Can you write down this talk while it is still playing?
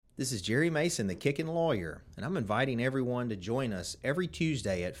This is Jerry Mason, the Kickin' Lawyer, and I'm inviting everyone to join us every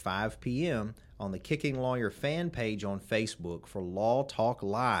Tuesday at 5 p.m. on the Kicking Lawyer fan page on Facebook for Law Talk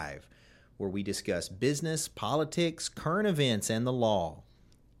Live, where we discuss business, politics, current events, and the law.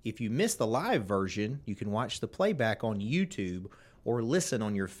 If you miss the live version, you can watch the playback on YouTube or listen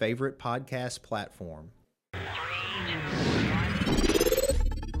on your favorite podcast platform.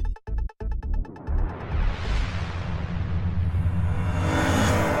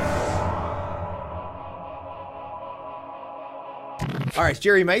 All right, it's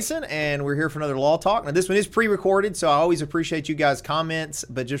Jerry Mason, and we're here for another Law Talk. Now, this one is pre-recorded, so I always appreciate you guys' comments,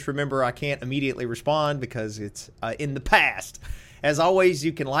 but just remember I can't immediately respond because it's in the past. As always,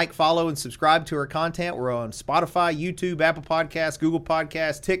 you can like, follow, and subscribe to our content. We're on Spotify, YouTube, Apple Podcasts, Google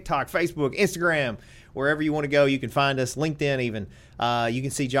Podcasts, TikTok, Facebook, Instagram. Wherever you want to go, you can find us. LinkedIn even. You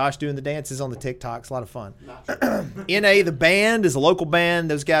can see Josh doing the dances on the TikTok. It's a lot of fun. NA, the band, is a local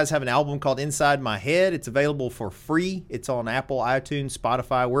band. Those guys have an album called Inside My Head. It's available for free. It's on Apple, iTunes,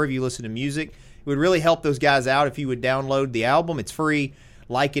 Spotify, wherever you listen to music. It would really help those guys out if you would download the album. It's free.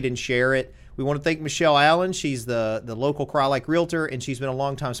 Like it and share it. We want to thank Michelle Allen. She's the local Cry-Like realtor, and she's been a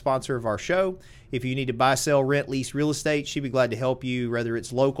longtime sponsor of our show. If you need to buy, sell, rent, lease real estate, she'd be glad to help you, whether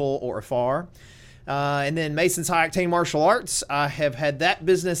it's local or afar. And then Mason's High Octane Martial Arts. I have had that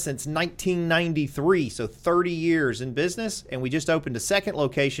business since 1993, so 30 years in business. And we just opened a second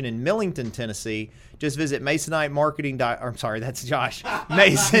location in Millington, Tennessee. Just visit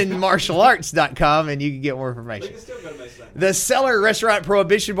masonmartialarts.com, and you can get more information. The Cellar Restaurant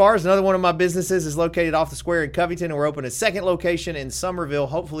Prohibition Bar is another one of my businesses. Is located off the square in Covington, and we're opening a second location in Summerville,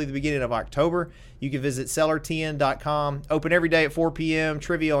 hopefully the beginning of October. You can visit cellartn.com. Open every day at 4 p.m.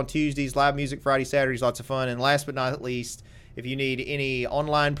 Trivia on Tuesdays, live music Friday, Saturdays, lots of fun. And last but not least, if you need any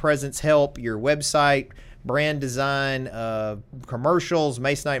online presence help, your website, brand design, commercials,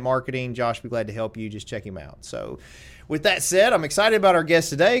 Masonite marketing, Josh will be glad to help you. Just check him out. So with that said, I'm excited about our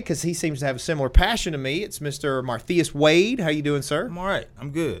guest today because he seems to have a similar passion to me. It's Mr. Martheus Wade. How you doing, sir? I'm all right. I'm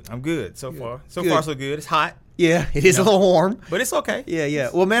good. So far. So far, so good. It's hot. Yeah, it is a little warm. But it's okay. Yeah.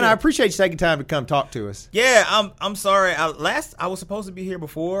 Well, man, I appreciate you taking time to come talk to us. Yeah, I'm sorry. I was supposed to be here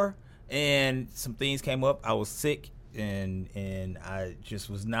before, and some things came up. I was sick, and I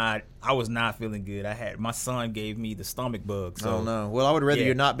just was not feeling good. My son gave me the stomach bug. So, oh, no. Well, I would rather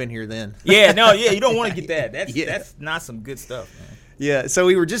you not been here then. You don't want to get that. That's not some good stuff, man. Yeah, so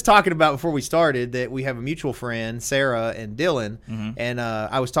we were just talking about before we started that we have a mutual friend, Sarah and Dylan, and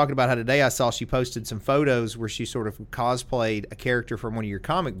I was talking about how today I saw she posted some photos where she sort of cosplayed a character from one of your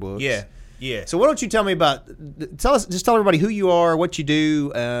comic books. Yeah. So why don't you tell me tell everybody who you are, what you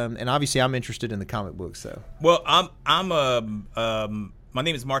do, and obviously I'm interested in the comic books. So. Well, my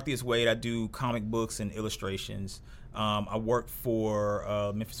name is Martheus Wade. I do comic books and illustrations. I worked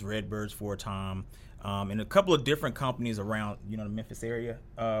for Memphis Redbirds for a time. And a couple of different companies around, the Memphis area.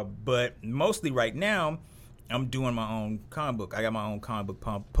 But mostly right now, I'm doing my own comic book. I got my own comic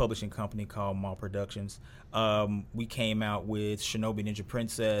book publishing company called Mall Productions. We came out with Shinobi Ninja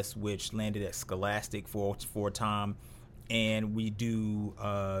Princess, which landed at Scholastic for a time. And we do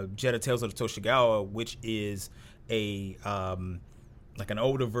Jetta Tales of the Toshigawa, which is a like an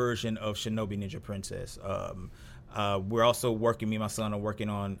older version of Shinobi Ninja Princess. We're also working, me and my son are working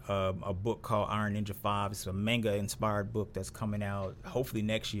on a book called Iron Ninja 5. It's a manga-inspired book that's coming out hopefully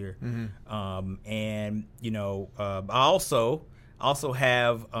next year. And, I also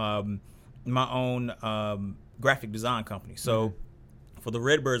have my own graphic design company. So for the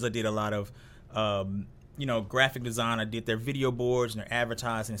Redbirds, I did a lot of, graphic design. I did their video boards and their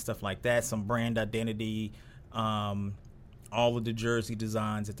advertising and stuff like that, some brand identity, all of the jersey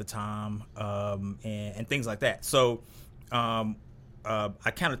designs at the time, and things like that. So I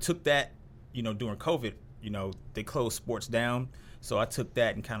kind of took that, during COVID, they closed sports down. So I took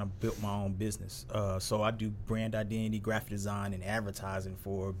that and kind of built my own business. So I do brand identity, graphic design, and advertising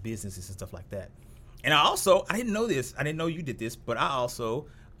for businesses and stuff like that. And I didn't know this. I didn't know you did this, but I also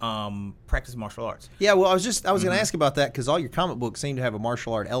practice martial arts. Yeah, well, I was going to ask about that because all your comic books seem to have a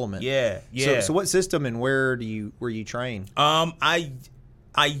martial art element. Yeah. So what system and where you train? I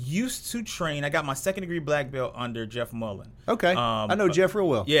used to train. I got my second degree black belt under Jeff Mullen. Okay, I know Jeff real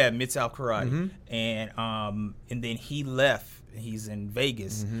well. Yeah, Mid-South Karate, and then he left. He's in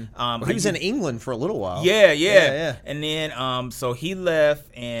Vegas. He was in England for a little while. Yeah. And then so he left,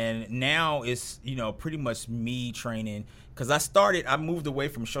 and now it's pretty much me training. Because I moved away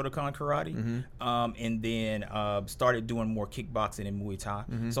from Shotokan karate, and then started doing more kickboxing and Muay Thai.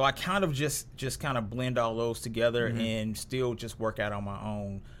 So I kind of just kind of blend all those together and still just work out on my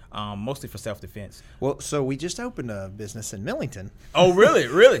own. mostly for self-defense. Well, so we just opened a business in Millington. Oh, really?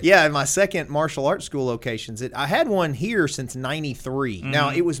 Really? Yeah, my second martial arts school locations. I had one here since '93. Now,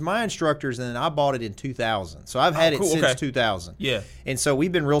 it was my instructors, and then I bought it in 2000. So I've had it since 2000. Yeah. And so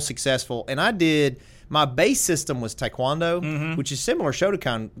we've been real successful. And I did – my base system was Taekwondo, which is similar.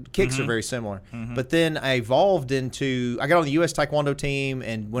 Shotokan kicks are very similar. But then I evolved into – I got on the U.S. Taekwondo team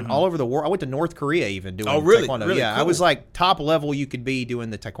and went all over the world. I went to North Korea even doing Taekwondo. Really? Yeah, Cool. I was like top level you could be doing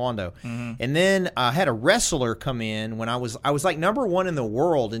the Taekwondo. And then I had a wrestler come in when I was like number one in the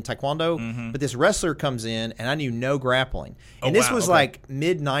world in Taekwondo, but this wrestler comes in and I knew no grappling. And this was like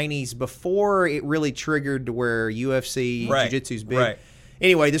mid-'90s before it really triggered to where UFC, Jiu-Jitsu's big. Right.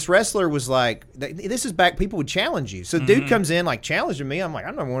 Anyway, this wrestler was like, this is back, people would challenge you. So dude comes in like challenging me. I'm like,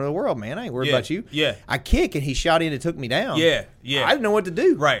 I'm number one in the world, man. I ain't worried about you. Yeah. I kick and he shot in and took me down. Yeah. I didn't know what to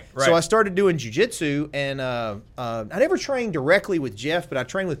do. Right. So I started doing jiu-jitsu and I never trained directly with Jeff, but I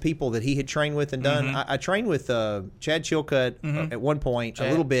trained with people that he had trained with and done. I trained with Chad Chilcutt at one point, a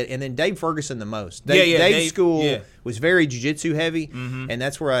little bit, and then Dave Ferguson the most. Dave's school was very jiu-jitsu heavy, and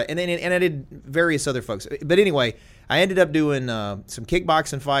that's where I did various other folks. But anyway, I ended up doing some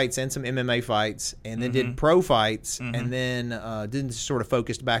kickboxing fights and some MMA fights, and then did pro fights, and then then sort of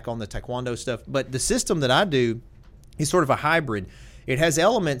focused back on the Taekwondo stuff. But the system that I do is sort of a hybrid. It has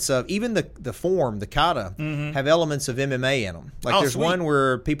elements of, even the form, the kata, have elements of MMA in them. Like there's one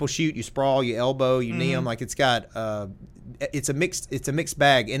where people shoot, you sprawl, you elbow, you knee them. Like it's got it's a mixed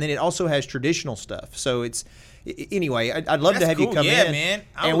bag, and then it also has traditional stuff. So it's anyway. I'd love to have you come in. Yeah, man.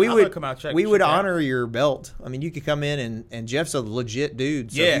 And we would come out. We would honor your belt. I mean, you could come in and Jeff's a legit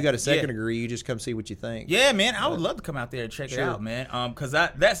dude. So if you got a second degree, you just come see what you think. Yeah, man. I would love to come out there and check it out, man. Because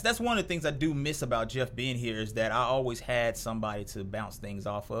that's one of the things I do miss about Jeff being here is that I always had somebody to bounce things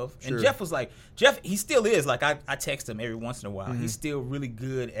off of. And Jeff was like, he still is. Like I text him every once in a while. He's still really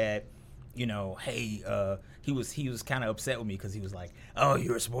good at, hey, he was kind of upset with me because he was like, "Oh,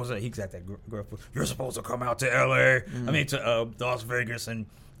 you're supposed to." He got that girl. You're supposed to come out to L.A. I mean to Las Vegas and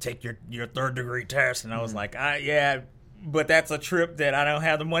take your third degree test. And I was like, yeah, but that's a trip that I don't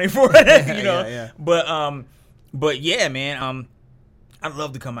have the money for. But yeah, man. I'd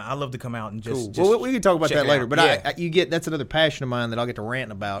love to come out. And just. Cool. Well, we can talk about that later. But that's another passion of mine that I'll get to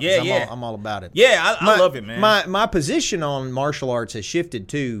rant about. I'm all about it. Yeah, I love it, man. My position on martial arts has shifted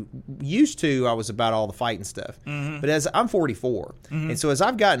too. Used to, I was about all the fighting stuff. But as I'm 44, and so as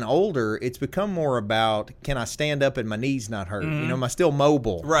I've gotten older, it's become more about, can I stand up and my knees not hurt? Am I still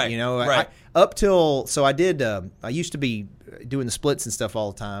mobile? Right. I used to be doing the splits and stuff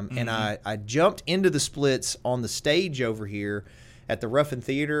all the time, and I jumped into the splits on the stage over here at the Ruffin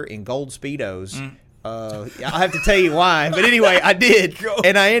Theater in gold Speedos. I'll have to tell you why. But anyway, I did.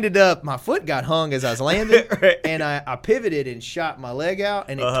 And I ended up, my foot got hung as I was landing. And I pivoted and shot my leg out,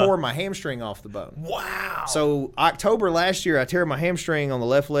 and it tore my hamstring off the bone. Wow. So October last year, I tear my hamstring on the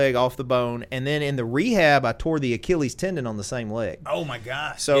left leg off the bone. And then in the rehab, I tore the Achilles tendon on the same leg. Oh, my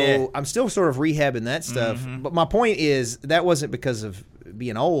gosh. So I'm still sort of rehabbing that stuff. But my point is, that wasn't because of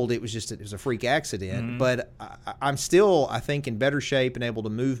being old. It was a freak accident. But I'm still, I think, in better shape and able to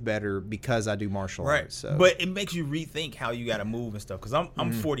move better because I do martial arts. So. But it makes you rethink how you got to move and stuff. Because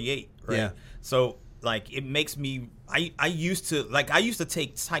I'm 48, right? Yeah. So like it makes me. I used to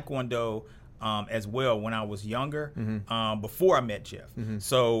take Taekwondo as well when I was younger. Before I met Jeff.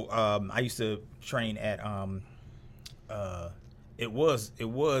 So I used to train at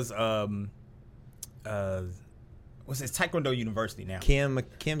what's it, Taekwondo University now?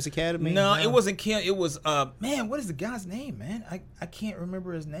 Kim's Academy? No, it wasn't Kim. It was man, what is the guy's name, man? I can't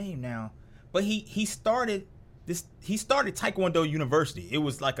remember his name now. But he started Taekwondo University. It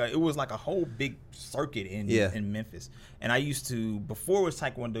was like a whole big circuit in Memphis. And I used to, before it was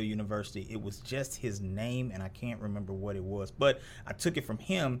Taekwondo University, it was just his name and I can't remember what it was. But I took it from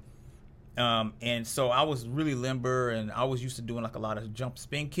him. And so I was really limber, and I was used to doing like a lot of jump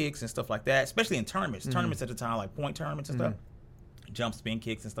spin kicks and stuff like that, especially in tournaments. Tournaments at the time, like point tournaments and stuff, jump spin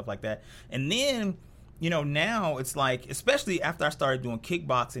kicks and stuff like that. And then, now it's like, especially after I started doing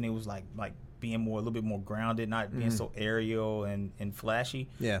kickboxing, it was like being a little bit more grounded, not being so aerial and flashy.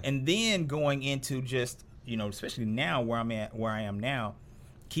 Yeah. And then going into just, especially now where I am now,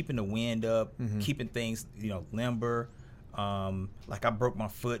 keeping the wind up, keeping things, limber. Like I broke my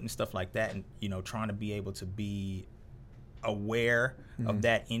foot and stuff like that, and trying to be able to be aware of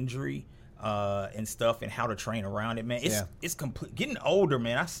that injury and stuff and how to train around it, man. It's complete. Getting older,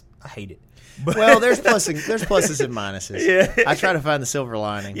 man. I hate it. But well, there's pluses and minuses. Yeah. I try to find the silver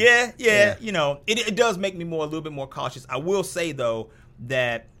lining. Yeah. It does make me a little bit more cautious. I will say though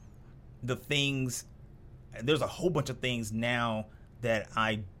that there's a whole bunch of things now that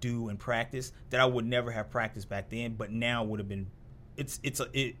I do and practice that I would never have practiced back then, but now would have been.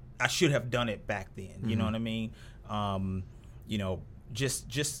 I should have done it back then. You know what I mean?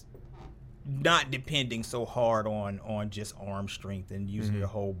 Just not depending so hard on just arm strength and using your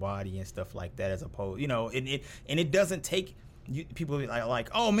whole body and stuff like that, as opposed, and it doesn't take. People are like,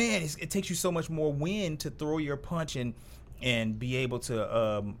 oh man, it takes you so much more wind to throw your punch and be able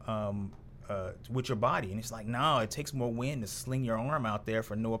to with your body, and it's like, no, it takes more wind to sling your arm out there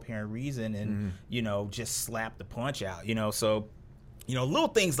for no apparent reason and just slap the punch out, so little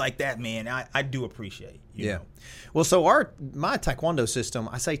things like that, man, I do appreciate. You know. Well, so my taekwondo system,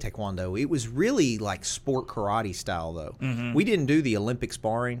 I say taekwondo, it was really like sport karate style, though. We didn't do the Olympic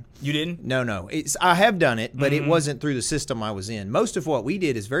sparring. You didn't? No. I have done it, but it wasn't through the system I was in. Most of what we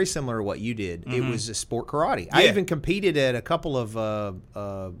did is very similar to what you did. It was a sport karate. I even competed at a couple of,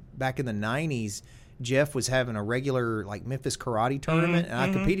 back in the 90s, Jeff was having a regular like Memphis karate tournament, and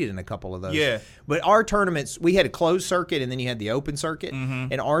I competed in a couple of those. Yeah. But our tournaments, we had a closed circuit, and then you had the open circuit,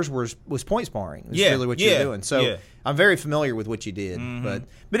 and ours was point sparring. That's really what you're doing. So I'm very familiar with what you did. But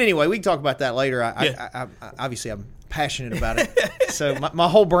anyway, we can talk about that later. I obviously I'm passionate about it. So my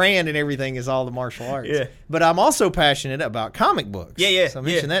whole brand and everything is all the martial arts. Yeah. But I'm also passionate about comic books. Yeah. So I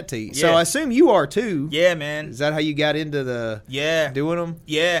mentioned that to you. So I assume you are too. Yeah, man. Is that how you got into doing them?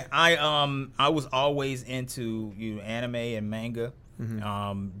 Yeah. I was always into anime and manga,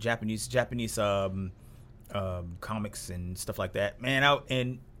 Japanese comics and stuff like that. Man, I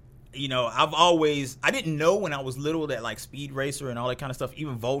didn't know when I was little that like Speed Racer and all that kind of stuff,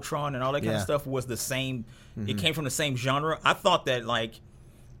 even Voltron and all that kind of stuff was the same. It came from the same genre. I thought that like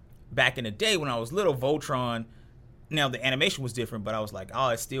back in the day when I was little, Voltron, now the animation was different, but I was like, oh,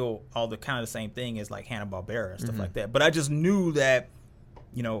 it's still all the kind of the same thing as like Hanna-Barbera and stuff like that. But I just knew that,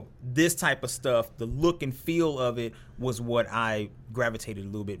 this type of stuff, the look and feel of it was what I gravitated a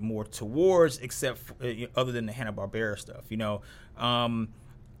little bit more towards, except for, other than the Hanna-Barbera stuff,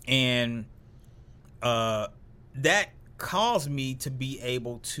 and that caused me to be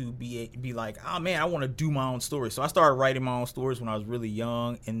able to be like, oh man, I want to do my own stories. So I started writing my own stories when I was really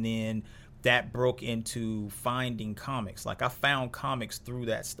young, and then that broke into finding comics. Like I found comics through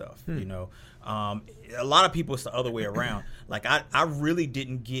that stuff. A lot of people, it's the other way around. Like I really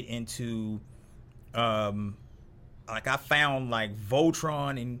didn't get into like I found like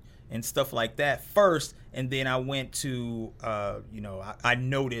Voltron and stuff like that first, and then I went to, I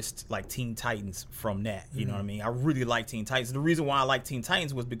noticed like Teen Titans from that. You know what I mean? I really like Teen Titans. The reason why I like Teen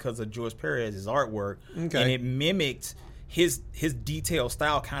Titans was because of George Perez's artwork, and it mimicked his detail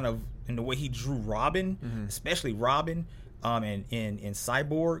style, kind of in the way he drew Robin, especially Robin, and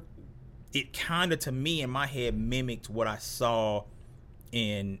Cyborg. It kind of, to me in my head, mimicked what I saw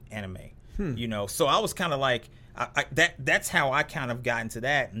in anime. So I was kind of like, that's how I kind of got into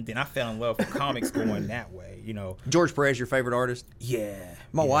that, and then I fell in love with comics going that way. George Perez, your favorite artist? Yeah,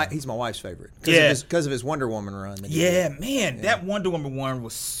 he's my wife's favorite. Because of his Wonder Woman run. That Wonder Woman one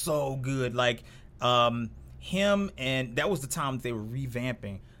was so good. Like him, and that was the time they were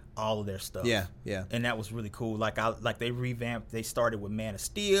revamping all of their stuff. Yeah. And that was really cool. Like they revamped. They started with Man of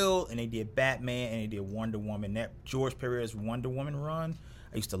Steel, and they did Batman, and they did Wonder Woman. That George Perez Wonder Woman run,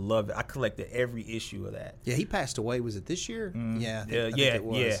 I used to love it. I collected every issue of that. Yeah, he passed away. Was it this year? I think it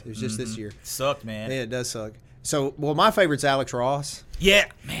was. It was just this year. Sucked, man. Yeah, it does suck. So, my favorite's Alex Ross. Yeah,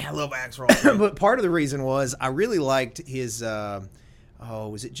 man, I love Alex Ross. But part of the reason was I really liked his,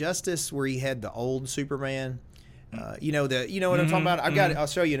 was it Justice, where he had the old Superman? You know what I'm talking about? I've got it. I'll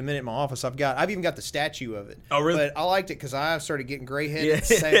show you in a minute in my office. I've even got the statue of it. Oh, really? But I liked it because I started getting gray headed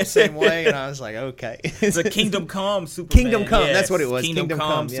the same way, and I was like, okay. The Kingdom Come Superman. Kingdom Come. Yes. That's what it was. Kingdom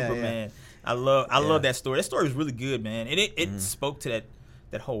Come Superman. Yeah. I love that story. That story is really good, man. And it spoke to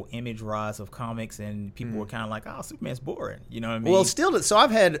that whole image rise of comics, and people were kind of like, oh, Superman's boring. You know what I mean? Well, so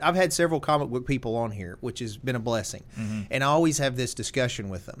I've had several comic book people on here, which has been a blessing, and I always have this discussion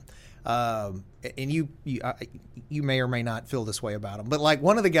with them. And you may or may not feel this way about him, but like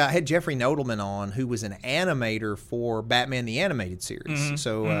one of the guys, I had Jeffrey Nodelman on, who was an animator for Batman the Animated Series.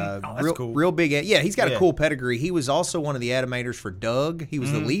 So cool. Real big. Yeah, he's got a cool pedigree. He was also one of the animators for Doug. He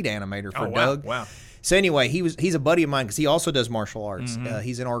was the lead animator for Doug. Wow. So anyway, he's a buddy of mine because he also does martial arts.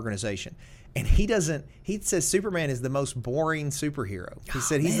 He's an organization. And he says Superman is the most boring superhero. He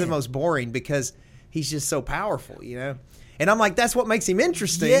said he's the most boring because he's just so powerful, And I'm like, that's what makes him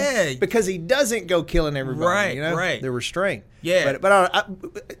interesting. Yeah. Because he doesn't go killing everybody. Right. The restraint. Yeah. But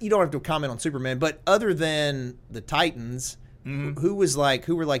you don't have to comment on Superman. But other than the Titans, who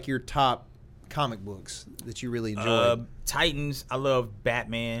were like your top comic books that you really enjoyed? Titans. I love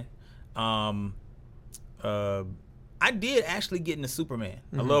Batman. I did actually get into Superman.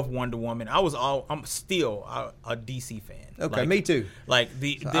 I love Wonder Woman. I'm still a DC fan. Okay, like, me too. Like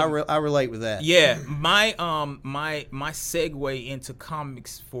I relate with that. Yeah, my segue into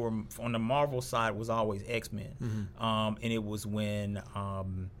comics on the Marvel side was always X-Men. And it was when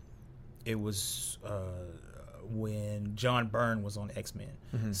when John Byrne was on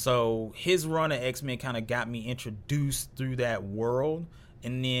X-Men. So his run of X-Men kind of got me introduced through that world.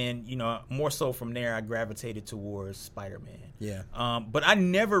 And then, more so from there, I gravitated towards Spider-Man. Yeah. But I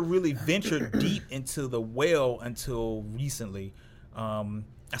never really ventured deep into the well until recently. I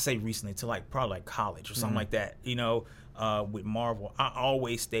say recently, to probably college or something like that. With Marvel, I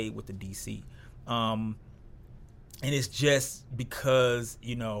always stayed with the DC. And it's just because,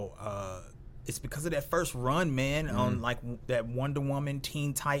 it's because of that first run, man, on that Wonder Woman,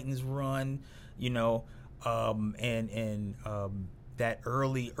 Teen Titans run, that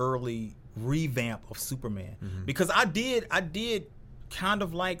early revamp of Superman, because I did kind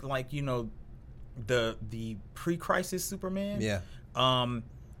of like the pre-crisis Superman,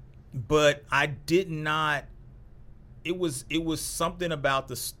 but I did not. It was something about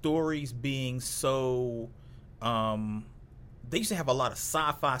the stories being so. They used to have a lot of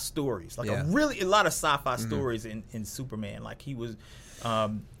sci-fi stories, a lot of sci-fi stories in Superman. Like he was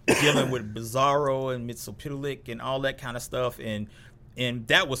dealing with Bizarro and Mitsopitalik and all that kind of stuff, and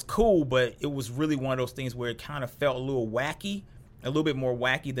that was cool, but it was really one of those things where it kind of felt a little bit more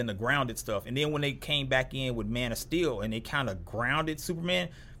wacky than the grounded stuff. And then when they came back in with Man of Steel and they kind of grounded Superman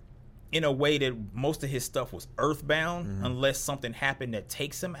in a way that most of his stuff was earthbound, unless something happened that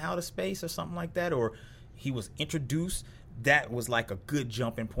takes him out of space or something like that, or he was introduced. That was like a good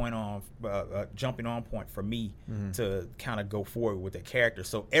jumping on point for me to kind of go forward with the character.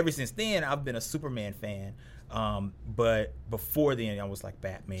 So ever since then, I've been a Superman fan. But before then, I was like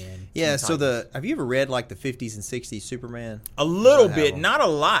Batman. Yeah. So have you ever read like the 50s and 60s Superman? A little bit, not a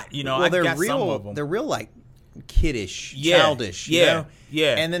lot. Well, they're got real. Some of them. They're real like kiddish, childish. Yeah.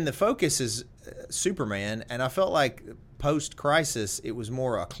 And then the focus is Superman, and I felt like post-crisis, it was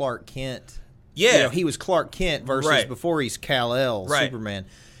more a Clark Kent. Yeah, he was Clark Kent versus before he's Kal-El, Superman.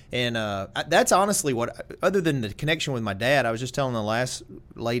 And that's honestly what, other than the connection with my dad, I was just telling the last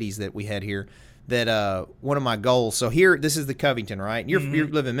ladies that we had here that one of my goals, so here, this is the Covington, right? You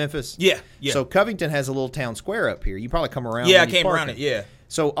live in Memphis? Yeah. So Covington has a little town square up here. You probably come around. Yeah, I came around it, yeah.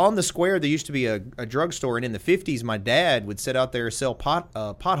 So on the square, there used to be a drugstore, and in the 50s, my dad would sit out there and sell pot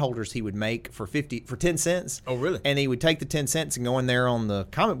holders he would make for 10 cents. Oh, really? And he would take the 10 cents and go in there on the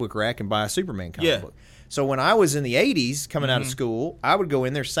comic book rack and buy a Superman comic book. So when I was in the 80s coming out of school, I would go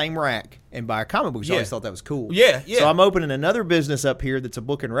in there, same rack, and buy a comic book. I always thought that was cool. Yeah. So I'm opening another business up here that's a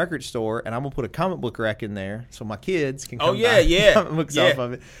book and record store, and I'm going to put a comic book rack in there so my kids can come buy comic books off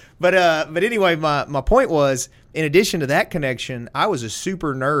of it. But anyway, my point was, in addition to that connection, I was a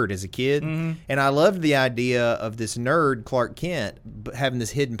super nerd as a kid, and I loved the idea of this nerd, Clark Kent, having this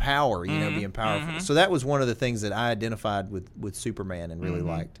hidden power, being powerful. So that was one of the things that I identified with Superman and really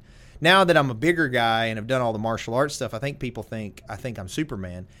liked. Now that I'm a bigger guy and have done all the martial arts stuff, I think people think I'm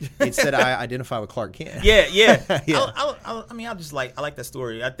Superman. It's that I identify with Clark Kent. Yeah. Yeah. I like that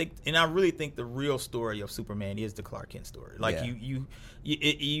story. I really think the real story of Superman is the Clark Kent story. Like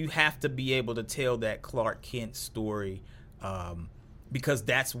you have to be able to tell that Clark Kent story, because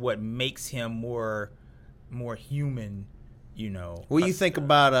that's what makes him more human. What do you think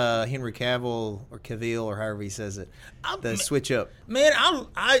about Henry Cavill or Cavill or however he says it? The switch up, man.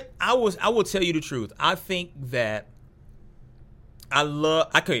 I will tell you the truth. I think that I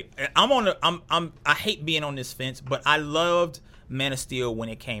hate being on this fence, but I loved Man of Steel when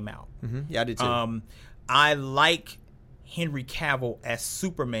it came out. Yeah, I did too. I like Henry Cavill as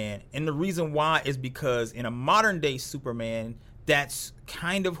Superman, and the reason why is because in a modern day Superman, that's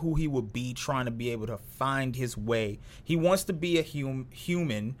kind of who he would be, trying to be able to find his way. He wants to be a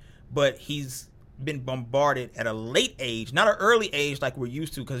human, but he's been bombarded at a late age, not an early age like we're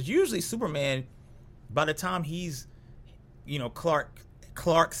used to, because usually Superman, by the time he's,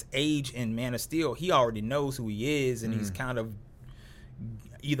 Clark's age in Man of Steel, he already knows who he is, and he's kind of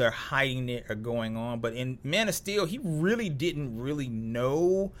either hiding it or going on. But in Man of Steel, he really didn't really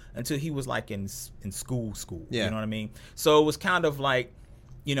know until he was like in school. Yeah. You know what I mean? So it was kind of like,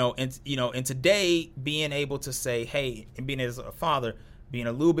 and today being able to say, hey, and being as a father, being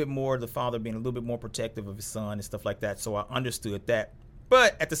a little bit more protective of his son and stuff like that. So I understood that.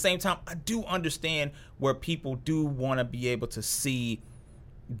 But at the same time, I do understand where people do want to be able to see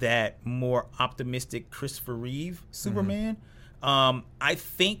that more optimistic Christopher Reeve Superman. I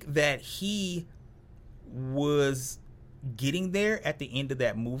think that he was getting there at the end of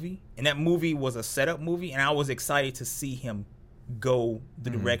that movie, and that movie was a setup movie, and I was excited to see him go the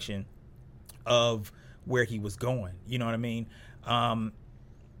direction of where he was going. You know what I mean?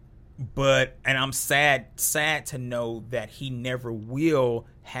 But I'm sad to know that he never will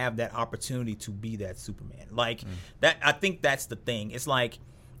have that opportunity to be that Superman. Like that, I think that's the thing. It's like,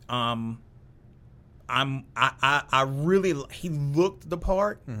 I really, he looked the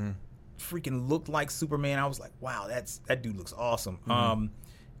part, freaking looked like Superman. I was like, wow, that dude looks awesome.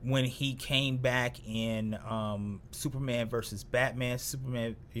 When he came back in Superman versus Batman,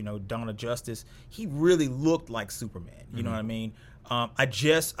 Superman, Dawn of Justice, he really looked like Superman. You know what I mean? I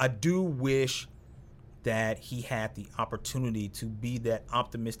do wish that he had the opportunity to be that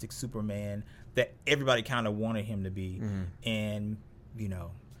optimistic Superman that everybody kind of wanted him to be. And,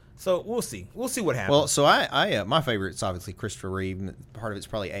 so we'll see. We'll see what happens. Well, so I my favorite is obviously Christopher Reeve. Part of it's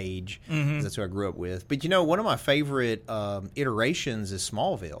probably age, 'cause that's who I grew up with. But one of my favorite iterations is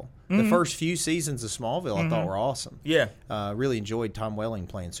Smallville. The first few seasons of Smallville I thought were awesome. Yeah, really enjoyed Tom Welling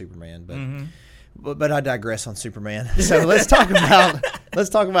playing Superman. But I digress on Superman. So let's talk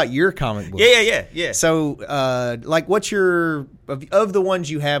about your comic book. Yeah. So what's your of the ones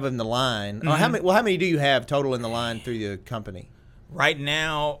you have in the line? How many do you have total in the line through the company? Right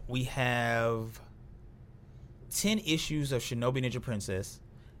now, we have 10 issues of Shinobi Ninja Princess,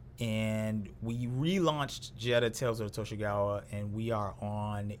 and we relaunched Jetta Tales of Toshigawa, and we are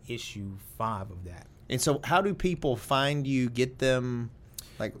on issue 5 of that. And so how do people find you, get them?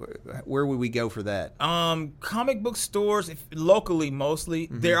 Like, where would we go for that? Comic book stores, locally mostly.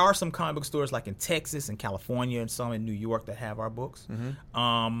 There are some comic book stores like in Texas and California and some in New York that have our books.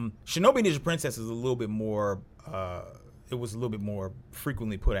 Shinobi Ninja Princess is a little bit more... it was a little bit more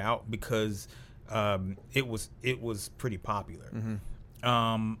frequently put out because it was pretty popular.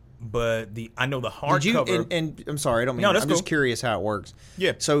 But I know the hardcover. And I'm sorry, I don't mean. No, that's I'm cool. just curious how it works.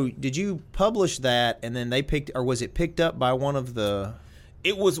 Yeah. So did you publish that, and then was it picked up by one of the?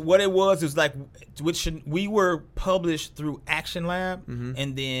 It was what it was like, we were published through Action Lab,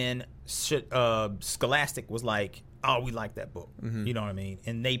 and then Scholastic was like, oh, we like that book. You know what I mean?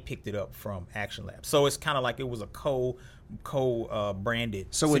 And they picked it up from Action Lab. So it's kind of like it was a co-branded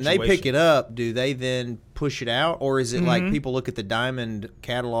So when situation. they pick it up, do they then push it out? Or is it like people look at the Diamond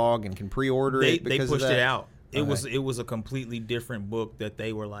catalog and can pre-order it because they pushed of that? it out. It Okay. was a completely different book that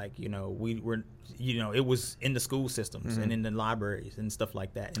they were like, we were, it was in the school systems and in the libraries and stuff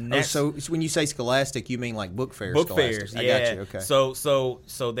like that. And so when you say Scholastic, you mean like book fairs? book Scholastic. fairs, I yeah. got you. Okay.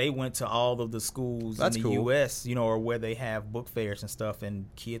 So they went to all of the schools That's in the cool. U.S., or where they have book fairs and stuff,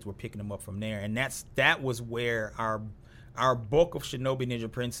 and kids were picking them up from there. And that was where our bulk of Shinobi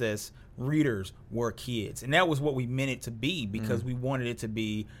Ninja Princess readers were kids, and that was what we meant it to be because we wanted it to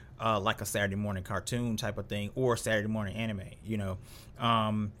be like a Saturday morning cartoon type of thing or Saturday morning anime.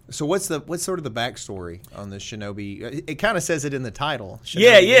 So what's sort of the backstory on the Shinobi? It kind of says it in the title.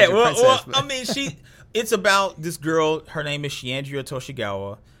 Yeah. Ninja Well, Princess, I mean, it's about this girl. Her name is Shiandria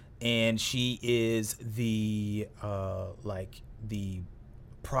Toshigawa, and she is the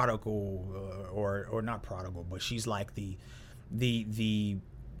prodigal, or not prodigal, but she's like the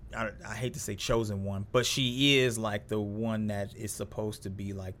I hate to say chosen one, but she is like the one that is supposed to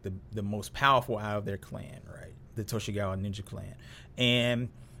be like the most powerful out of their clan, right? The Toshigawa Ninja Clan. And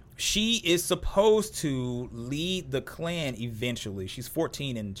she is supposed to lead the clan eventually. She's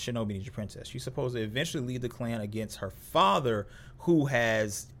 14 in Shinobi Ninja Princess. She's supposed to eventually lead the clan against her father, who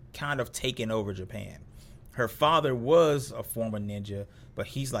has kind of taken over Japan. Her father was a former ninja, but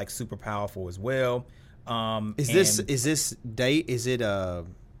he's like super powerful as well. Does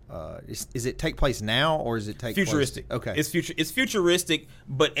it take place now, or is it take futuristic? Place? Okay, it's futuristic,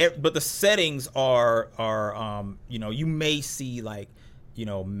 but the settings are you may see like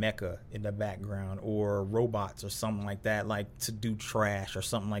mecha in the background or robots or something like that, like to do trash or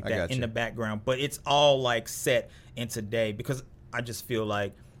something like that in the background. But it's all like set in today because I just feel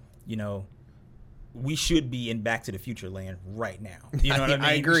like we should be in Back to the Future land right now. You know what I mean?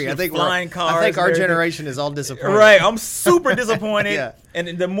 I agree. I think flying cars. I think our generation is all disappointed. Right. I'm super disappointed. Yeah.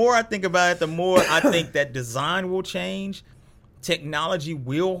 And the more I think about it, the more I think that design will change. Technology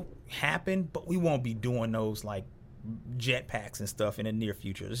will happen, but we won't be doing those like jetpacks and stuff in the near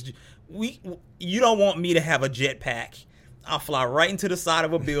future. You don't want me to have a jetpack. I'll fly right into the side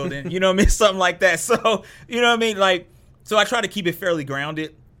of a building. You know what I mean? Something like that. So, you know what I mean? Like, so I try to keep it fairly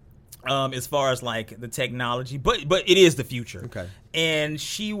grounded. As far as like the technology, but it is the future. Okay. And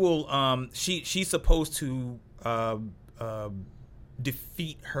she will she's supposed to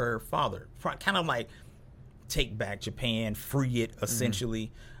defeat her father, kind of like take back Japan, free it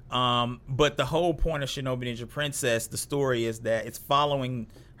essentially. But the whole point of Shinobi Ninja Princess, the story is that it's following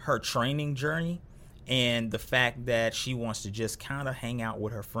her training journey and the fact that she wants to just kind of hang out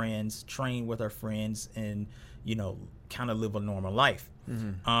with her friends, train with her friends, and, kind of live a normal life.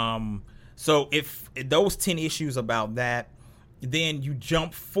 So if those 10 issues about that, then you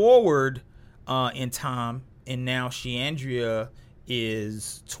jump forward in time, and now Shiandria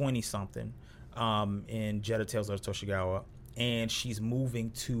is 20-something, in Jetta Tales of Toshigawa, and she's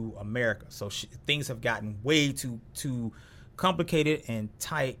moving to America. So things have gotten way too complicated and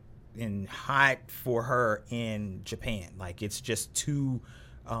tight and hot for her in Japan. Like, it's just too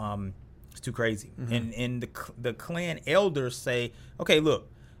crazy. And the clan elders say, okay, look,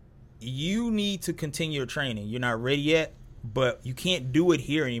 you need to continue your training. You're not ready yet, but you can't do it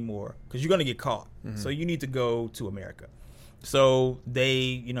here anymore because you're going to get caught. So you need to go to America. So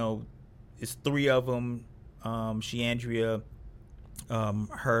they, it's 3 of them, Shiandria,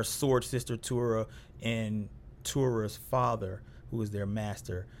 her sword sister Tura, and Tura's father, who is their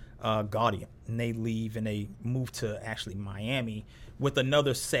master, Gaudium. And they leave and they move to actually Miami with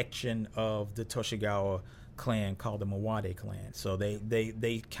another section of the Toshigawa clan called the Mawade clan. So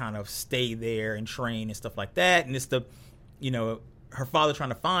they kind of stay there and train and stuff like that. And it's her father trying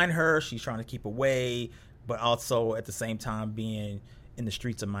to find her. She's trying to keep away, but also at the same time being in the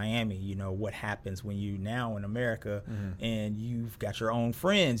streets of Miami. What happens when you now in America and you've got your own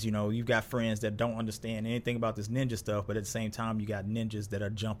friends. You've got friends that don't understand anything about this ninja stuff, but at the same time you got ninjas that are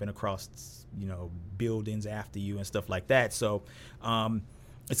jumping across buildings after you and stuff like that. So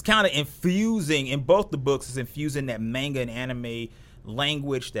it's kind of infusing in both the books. It's infusing that manga and anime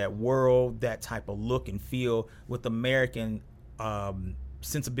language, that world, that type of look and feel with American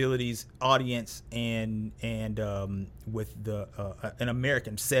sensibilities, audience, and with an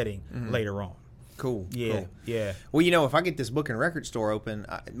American setting later on. Cool. Yeah. Cool. Yeah. Well, if I get this book and record store open,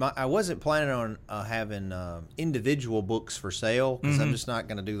 I wasn't planning on having individual books for sale because I'm just not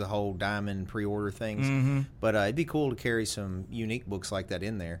going to do the whole diamond pre-order things. But it'd be cool to carry some unique books like that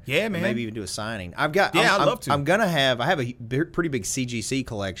in there. Yeah, man. Maybe even do a signing. I'd love to. I have a pretty big CGC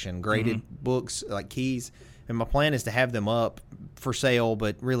collection, graded books like keys, and my plan is to have them up for sale,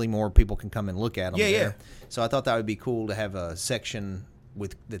 but really more people can come and look at them. Yeah. So I thought that would be cool to have a section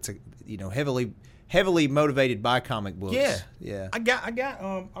that's heavily motivated by comic books. Yeah. I brought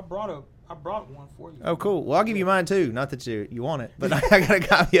one for you. Oh, cool. Well, I'll give you mine too. Not that you want it, but I got a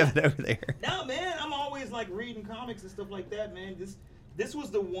copy of it over there. No, man, I'm always like reading comics and stuff like that, man. This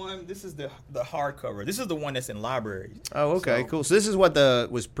was the one. This is the hardcover. This is the one that's in libraries. Oh, okay, cool. So this is what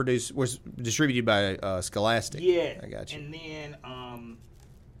was distributed by Scholastic. Yeah, I got you. And then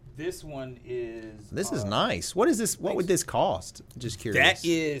this one is. This is nice. What is this? What would this cost? Just curious. That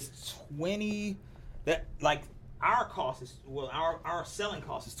is $20. That like our cost is our selling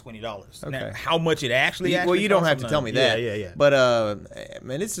cost is $20. Okay. Now, how much it actually? Well, you don't have to tell me that. Yeah. But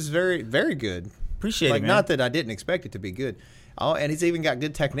man, this is very, very good. Appreciate it, man. Not that I didn't expect it to be good. Oh, and it's even got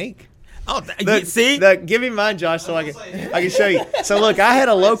good technique. Oh, see? Give me mine, Josh, so I can show you. So look, I had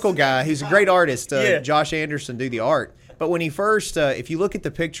a local guy who's a great artist, Josh Anderson, do the art. But when he first, if you look at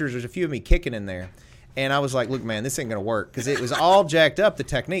the pictures, there's a few of me kicking in there. And I was like, look, man, this ain't going to work because it was all jacked up, the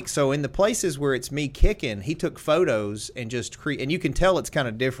technique. So in the places where it's me kicking, he took photos and just and you can tell it's kind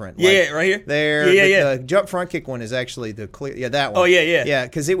of different. Yeah, right here? There. The jump front kick one is actually the clear. Yeah, that one. Oh, yeah. Yeah,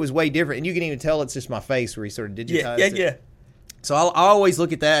 because it was way different. And you can even tell it's just my face where he sort of digitized it. Yeah. So I always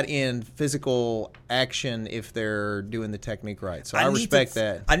look at that in physical action if they're doing the technique right. So I respect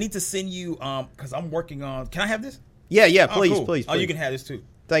that. I need to send you, because I'm working on, can I have this? Yeah, please, cool. please. Oh, you can have this too.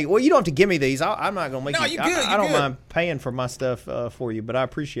 Well, you don't have to give me these. I'm not going to make you. No, I don't mind paying for my stuff for you, but I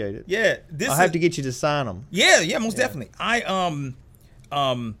appreciate it. Yeah, I'll have to get you to sign them. Yeah, most definitely. I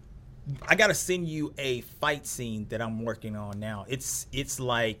got to send you a fight scene that I'm working on now. It's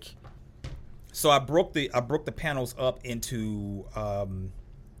like, so I broke the panels up into 1,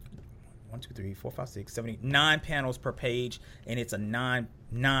 2, 3, 4, 5, 6, 7, 8, 9 panels per page, and it's a nine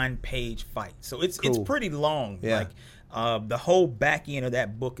page fight. So it's pretty long. Yeah. Like. The whole back end of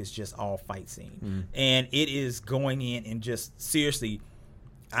that book is just all fight scene, and it is going in and just seriously,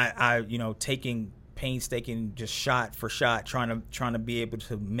 I taking painstaking just shot for shot, trying to be able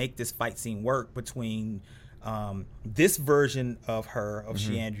to make this fight scene work between this version of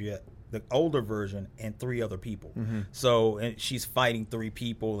Shiandria, the older version, and 3 other people. So and she's fighting 3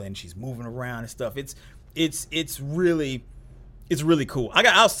 people and she's moving around and stuff. It's really cool.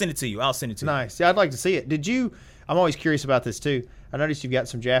 I'll send it to you. Nice. Yeah, I'd like to see it. I'm always curious about this too. I noticed you've got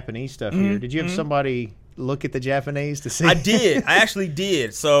some Japanese stuff here. Did you have somebody look at the Japanese to see? I did. I actually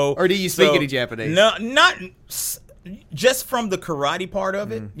did. So, or do you speak any Japanese? No, not. just from the karate part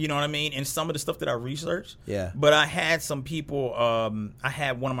of it, you know what I mean, and some of the stuff that I researched. Yeah. But I had some people. I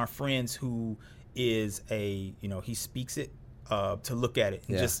had one of my friends who is he speaks it to look at it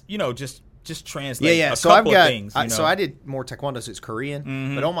and just translate. Yeah. A So couple I've got. of things. So I did more taekwondo, so it's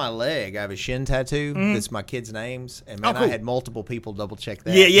Korean. But on my leg, I have a shin tattoo. That's my kids' names, and man, cool. I had multiple people double check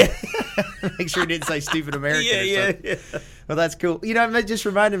that. Yeah. Make sure it didn't say stupid American. Yeah. Well, that's cool. That just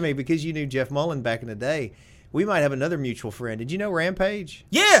reminded me, because you knew Jeff Mullen back in the day. We might have another mutual friend. Did you know Rampage?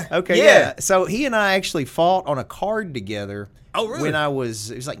 Yeah. Okay. Yeah. So he and I actually fought on a card together. Oh, really? When it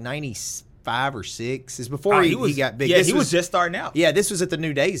was like 95 or 6. It's before he got big. Yeah, he was just starting out. Yeah, this was at the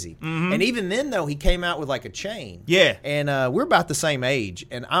New Daisy. And even then, though, he came out with like a chain. Yeah. And we're about the same age.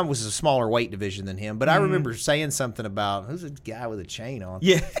 And I was a smaller weight division than him. But I remember saying something about, who's a guy with a chain on?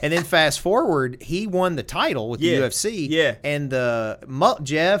 Yeah. And then fast forward, he won the title with the UFC. Yeah. And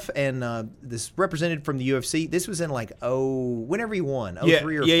Jeff and this representative from the UFC, this was in like, whenever he won,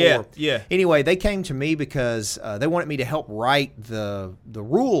 03 or 4. Yeah. Anyway, they came to me because they wanted me to help write the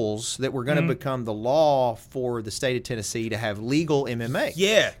rules that were going to become the law for the state of Tennessee to have legal MMA.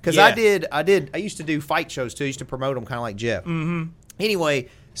 Yeah. Because I used to do fight shows too. I used to promote them kind of like Jeff. Anyway,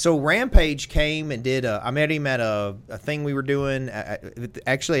 so Rampage came and did I met him at a thing we were doing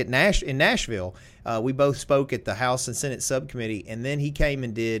actually in Nashville. We both spoke at the House and Senate subcommittee, and then he came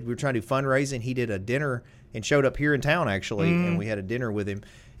and we were trying to do fundraising. He did a dinner and showed up here in town actually, and we had a dinner with him.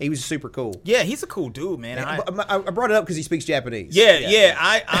 He was super cool. Yeah, he's a cool dude, man. I brought it up because he speaks Japanese. Yeah.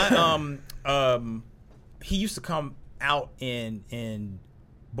 He used to come out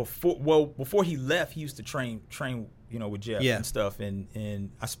before he left. He used to train with Jeff and stuff,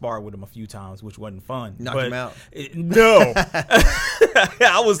 and I sparred with him a few times, which wasn't fun. Knocked him out. No,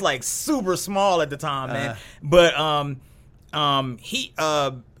 I was like super small at the time, man. But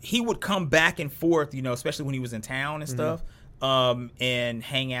he would come back and forth, especially when he was in town and stuff. And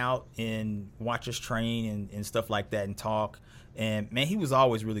hang out and watch us train and stuff like that and talk. And, man, he was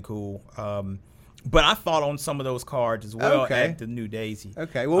always really cool. But I fought on some of those cards as well at the New Daisy.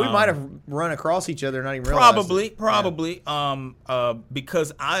 Okay. Well, we might have run across each other and not even realized Probably.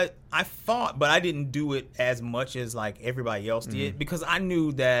 Because I fought, but I didn't do it as much as, like, everybody else did. Because I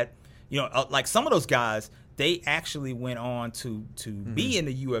knew that, like some of those guys, they actually went on to be in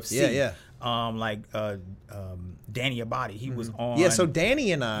the UFC. Yeah. Danny Abadi, he was on. Yeah, so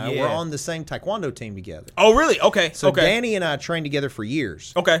Danny and I were on the same taekwondo team together. Oh, really? Okay. So Danny and I trained together for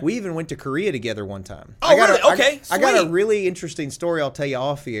years. Okay. We even went to Korea together one time. Oh, really? Okay. I got a really interesting story I'll tell you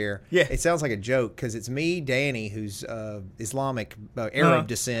off the air. Yeah. It sounds like a joke because it's me, Danny, who's Islamic, Arab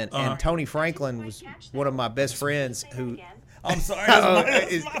descent, and Tony Franklin was one of my best friends who... I'm sorry.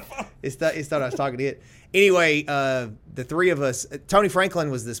 It's thought I was talking to it. Anyway, the three of us, Tony Franklin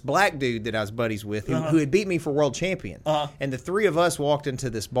was this black dude that I was buddies with who had beat me for world champion. And the three of us walked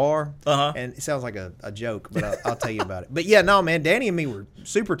into this bar, and it sounds like a joke, but I'll tell you about it. But yeah, no, man, Danny and me were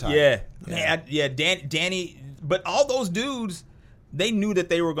super tight. Danny, but all those dudes, they knew that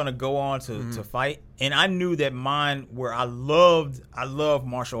they were going to go on to fight, and I knew that mine, where I love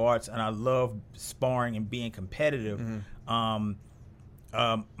martial arts and I love sparring and being competitive. Mine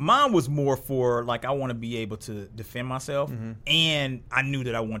was more for like I want to be able to defend myself, and I knew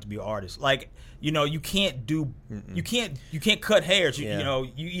that I wanted to be an artist. Like you can't cut hairs. You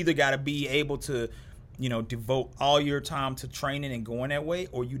either got to be able to devote all your time to training and going that way,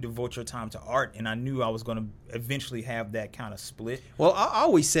 or you devote your time to art. And I knew I was going to eventually have that kind of split. Well, I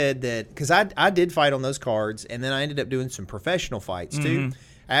always said that because I did fight on those cards, and then I ended up doing some professional fights too.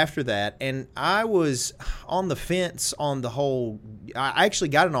 After that, and I was on the fence on the whole. I actually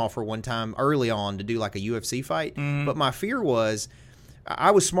got an offer one time early on to do like a UFC fight, but my fear was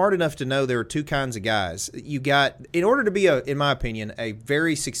I was smart enough to know there are two kinds of guys. You got, in order to be in my opinion, a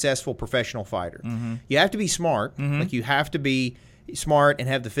very successful professional fighter, you have to be smart. Like you have to be smart and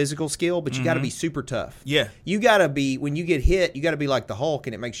have the physical skill, but you got to be super tough. Yeah, you got to be, when you get hit, you got to be like the Hulk,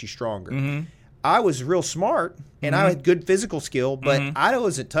 and it makes you stronger. I was real smart, and I had good physical skill, but I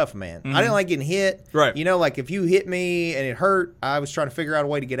wasn't tough, man. I didn't like getting hit. Right. Like if you hit me and it hurt, I was trying to figure out a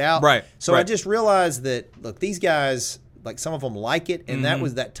way to get out. Right. So I just realized that, look, these guys, like some of them like it, and that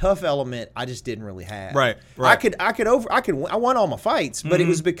was that tough element I just didn't really have. Right. I won all my fights, but it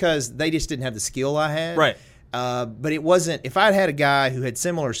was because they just didn't have the skill I had. Right. But it wasn't. If I'd had a guy who had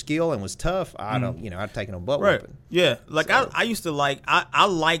similar skill and was tough, I'd taken a butt whooping. Yeah. Like so. I used to like. I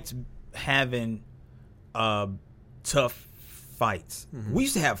liked having tough fights. We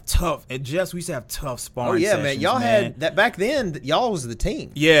used to have tough. We used to have tough sparring. Oh yeah, sessions, man. Y'all had that back then. Y'all was the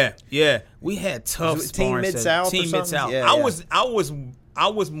team. Yeah. We had tough sparring Team Mid-South. Team Mid-South. Yeah, I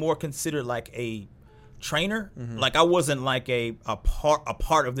was more considered like a trainer. Like I wasn't like a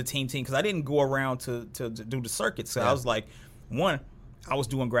part of the team because I didn't go around to do the circuits. So I was like, I was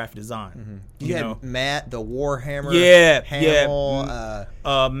doing graphic design. You had know? Matt, the Warhammer. Hamill,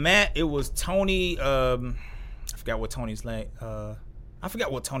 Matt. It was Tony. I forgot what Tony's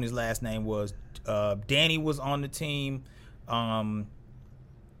last name was. Danny was on the team. I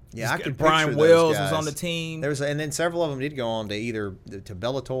could. Brian Wells was on the team. And then several of them did go on to either to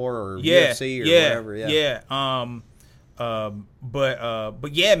Bellator or UFC or whatever.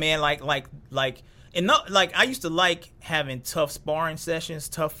 But yeah, man, like I used to like having tough sparring sessions,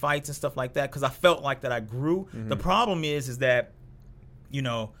 tough fights and stuff like that because I felt like that I grew. The problem is that, you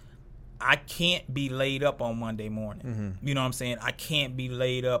know, I can't be laid up on Monday morning. You know what I'm saying? I can't be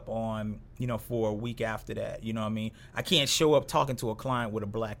laid up on, you know, for a week after that. You know what I mean? I can't show up talking to a client with a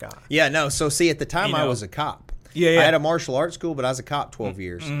black eye. Yeah, no. So see, at the time I was a cop. I had a martial arts school, but I was a cop 12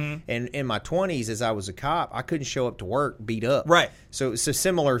 years. And in my 20s, as I was a cop, I couldn't show up to work beat up. Right. So it's a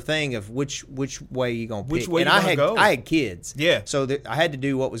similar thing of which way you going to pick. Which way and you going to go. I had kids. Yeah. So I had to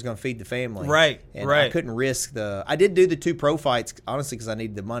do what was going to feed the family. Right. And I couldn't risk I did do the 2 pro fights, honestly, because I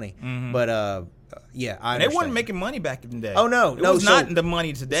needed the money. But, I understand. They weren't making money back in the day. Oh, no. It was not the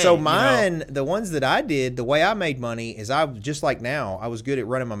money today. So mine, the ones that I did, the way I made money is just like now, I was good at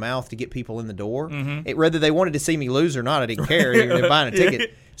running my mouth to get people in the door. Whether they wanted to see me lose or not, I didn't care. They're buying a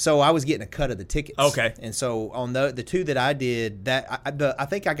ticket. So I was getting a cut of the tickets. Okay. And so on the 2 that I did, I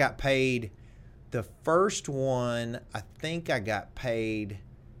think I got paid, the first one, I think I got paid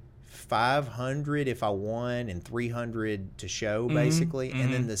 $500 if I won and $300 to show, basically.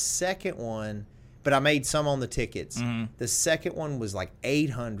 And then the second one, but I made some on the tickets. The second one was like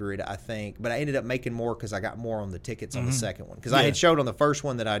 $800, I think, but I ended up making more because I got more on the tickets on the second one because I had showed on the first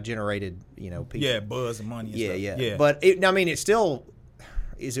one that I generated, you know, people. Yeah, buzz and money. And stuff. Yeah. But it's still.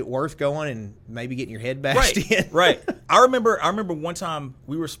 Is it worth going and maybe getting your head bashed in? Right. I remember one time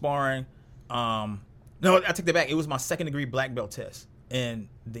we were sparring. No, I take that back. It was my 2nd degree black belt test, and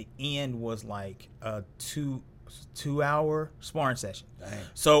the end was like a 2-hour sparring session. Dang.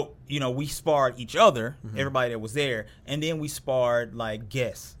 So, you know, we sparred each other, everybody that was there, and then we sparred like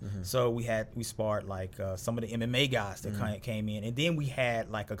guests. So we sparred like some of the MMA guys that came in, and then we had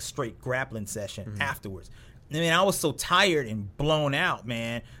like a straight grappling session afterwards. I mean, I was so tired and blown out,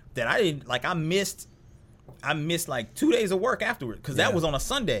 man, that I missed like 2 days of work afterwards because that was on a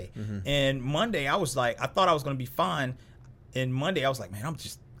Sunday. And Monday I was like, I thought I was going to be fine. And Monday I was like, man, I'm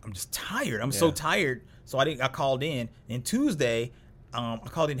just tired. I'm so tired. So I called in. And Tuesday, I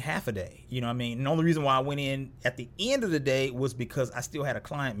called in half a day. You know what I mean? And the only reason why I went in at the end of the day was because I still had a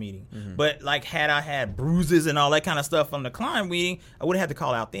client meeting. But like had I had bruises and all that kind of stuff on the client meeting, I would have had to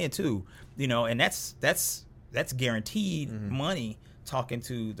call out then too. You know, and that's guaranteed money talking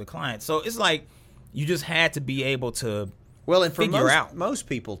to the client. So it's like you just had to be able to and for figure out. Most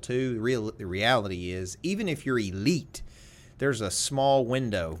people too, the reality is even if you're elite, there's a small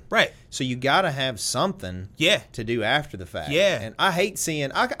window. Right. So you got to have something to do after the fact. Yeah. And I hate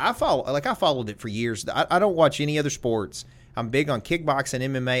seeing I followed it for years. I don't watch any other sports. I'm big on kickboxing,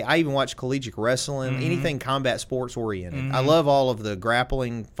 MMA. I even watch collegiate wrestling, anything combat sports oriented. I love all of the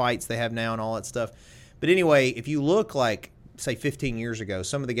grappling fights they have now and all that stuff. But anyway, if you look like, say, 15 years ago,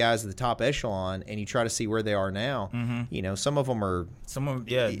 some of the guys at the top echelon, and you try to see where they are now, you know, some of them are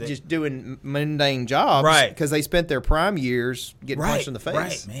just doing mundane jobs because they spent their prime years getting punched in the face.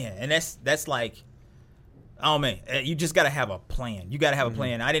 Right, man. And that's like, oh man, you just got to have a plan. You got to have a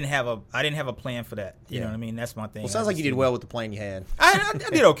plan. I didn't have a plan for that. You know what I mean? That's my thing. Well, it sounds like you did well with the plan you had. I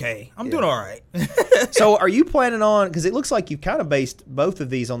did okay. I'm doing all right. So are you planning on, because it looks like you've kind of based both of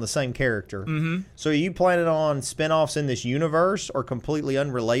these on the same character. So are you planning on spinoffs in this universe or completely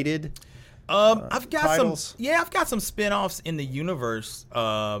unrelated I've got titles? I've got some spinoffs in the universe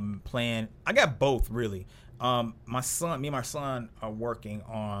planned. I got both really. Me and my son are working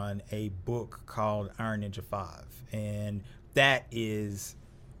on a book called Iron Ninja 5, and that is,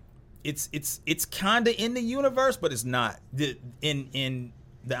 it's kind of in the universe, but it's not. In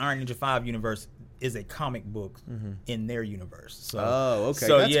the Iron Ninja 5 universe is a comic book in their universe. So, okay,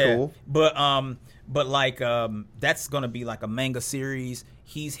 so that's cool. But like that's gonna be like a manga series.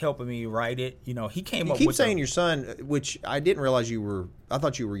 He's helping me write it. You know, he came up with. You keep saying your son, which I didn't realize you were. I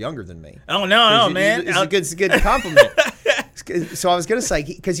thought you were younger than me. Oh no, man! It's a good compliment. So I was gonna say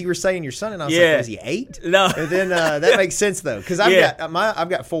because you were saying your son, and I was like, was he 8? No. And then that makes sense though, because I've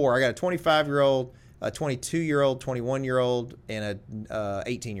got 4. I got a 25-year-old, a 22-year-old, 21-year-old, and a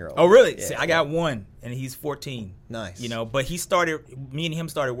 18-year-old. Oh really? Yeah. See, I got one, and he's 14. Nice. You know, but me and him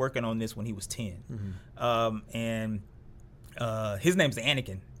started working on this when he was 10, and his name's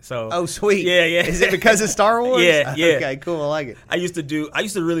Anakin. So Oh, sweet. Yeah. Is it because of Star Wars? Yeah. Okay, cool. I like it. I used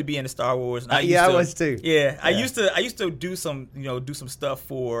to really be into Star Wars. And I was too. Yeah, I used to do some stuff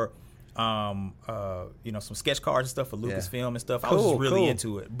for, some sketch cards and stuff for Lucasfilm and stuff. I was really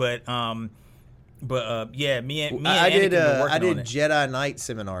into it. But me and I did on it. Jedi Knight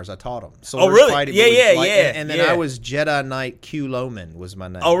seminars. I taught them. Oh, really? Yeah. And then I was Jedi Knight Q Loman was my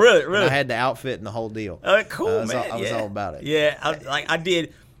name. Oh, really? And I had the outfit and the whole deal. Cool, man. I was all about it. Yeah, I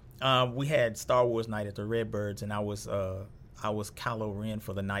did. We had Star Wars night at the Redbirds, and I was Kylo Ren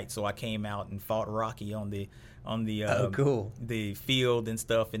for the night, so I came out and fought Rocky on the cool. the field and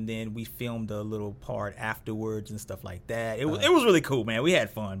stuff, and then we filmed a little part afterwards and stuff like that. It was really cool, man. We had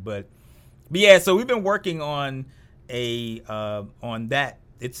fun, but yeah. So we've been working on on that.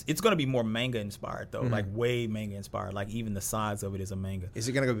 It's going to be more manga inspired though, like way manga inspired. Like even the size of it is a manga. Is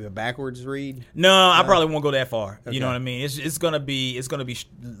it going to be a backwards read? No, I probably won't go that far. Okay. You know what I mean? It's going to be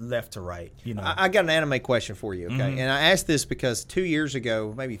left to right. You know. I got an anime question for you. Okay, and I asked this because 2 years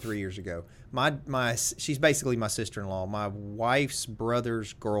ago, maybe 3 years ago, she's basically my sister-in-law, my wife's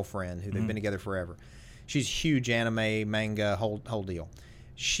brother's girlfriend, who they've been together forever. She's huge anime, manga, whole deal.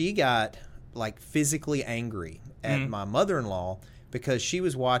 She got like physically angry at my mother-in-law because she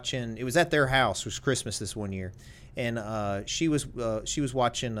was watching. It was at their house. It was Christmas this one year, and she was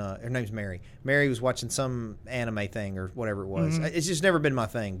watching. Her name's Mary. Mary was watching some anime thing or whatever it was. It's just never been my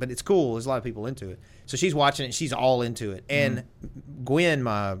thing, but it's cool. There's a lot of people into it. So she's watching it. She's all into it. And Gwen,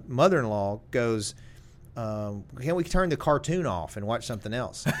 my mother-in-law, goes, "Can we turn the cartoon off and watch something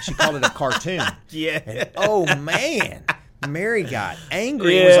else?" She called it a cartoon. Yeah. And, oh man, Mary got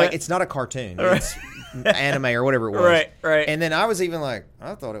angry. It was like, it's not a cartoon. It's anime or whatever it was. Right. And then I was even like,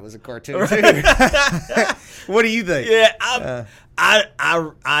 I thought it was a cartoon too. What do you think? Yeah,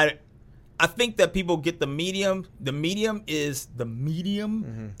 I think that people get the medium. The medium is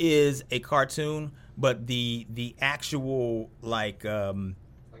a cartoon, but the actual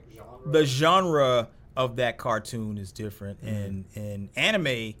the genre of that cartoon is different, and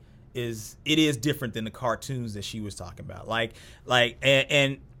anime is different than the cartoons that she was talking about.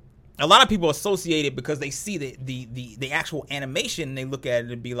 And a lot of people associate it because they see the actual animation and they look at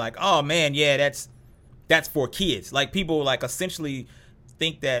it and be like, oh man, yeah, that's for kids. Like people like essentially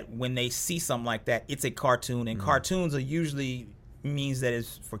think that when they see something like that, it's a cartoon, and cartoons are usually means that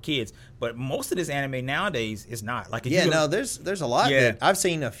it's for kids. But most of this anime nowadays is not. Like there's a lot that I've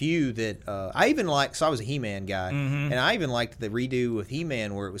seen a few that I even like. So I was a He-Man guy, and I even liked the redo with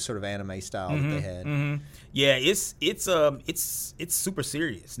He-Man where it was sort of anime style that they had. Yeah, it's super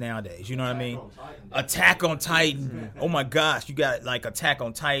serious nowadays. You know what I mean? Attack on Titan. Oh my gosh, you got like Attack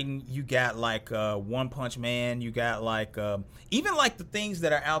on Titan. You got like One Punch Man. You got like even like the things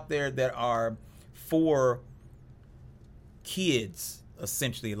that are out there that are for kids,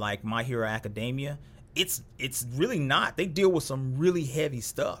 essentially, like My Hero Academia. It's really not. They deal with some really heavy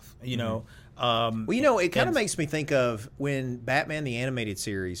stuff, you know. It kind of makes me think of when Batman the Animated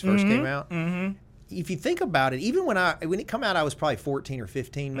Series first came out. If you think about it, even when it came out, I was probably 14 or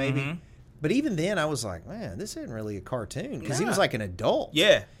 15 maybe. But even then, I was like, man, this isn't really a cartoon because he was like an adult.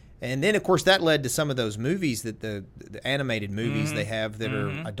 Yeah. And then, of course, that led to some of those movies that the animated movies they have that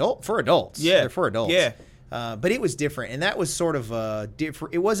are adults. Yeah. They're for adults. Yeah. But it was different, and that was sort of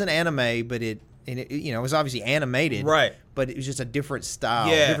different. It wasn't anime, but it was obviously animated, right? But it was just a different style,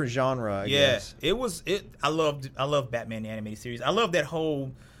 different genre. I guess. I love Batman the Animated Series. I love that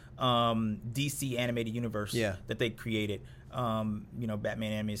whole DC animated universe that they created.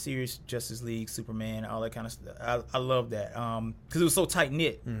 Batman Animated Series, Justice League, Superman, all that kind of stuff. I love that because it was so tight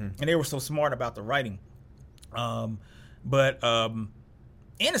knit, and they were so smart about the writing.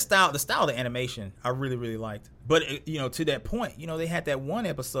 And the style of the animation, I really, really liked. But, to that point, they had that one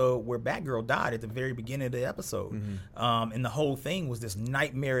episode where Batgirl died at the very beginning of the episode. And the whole thing was this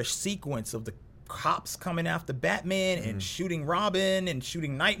nightmarish sequence of the cops coming after Batman and shooting Robin and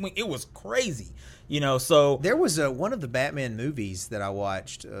shooting Nightwing. It was crazy, so. There was one of the Batman movies that I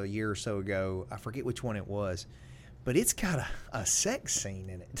watched a year or so ago. I forget which one it was. But it's got a sex scene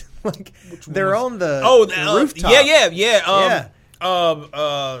in it. Like, they're on the rooftop. Yeah.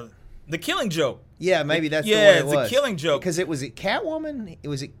 The Killing Joke. Yeah, maybe that's the one it was. The Killing Joke. Because was it Catwoman?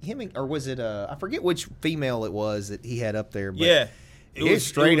 Was it him, or was it I forget which female it was that he had up there. But it was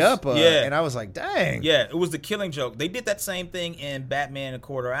straight up. And I was like, dang. Yeah, it was The Killing Joke. They did that same thing in Batman: A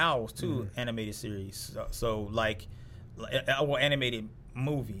Quarter Hours too, animated series. So animated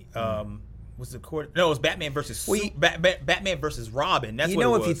movie. was the court? No, it was Batman versus Batman versus Robin. That's what it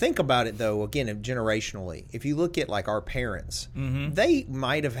was. If you think about it though, again, generationally, if you look at like our parents, they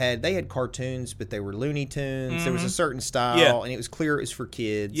might have had cartoons, but they were Looney Tunes. There was a certain style, and it was clear it was for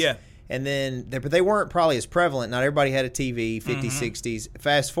kids. Yeah. And then, but they weren't probably as prevalent. Not everybody had a TV, 50s, 60s.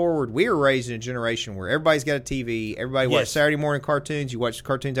 Fast forward, we were raised in a generation where everybody's got a TV. Everybody watched Saturday morning cartoons. You watched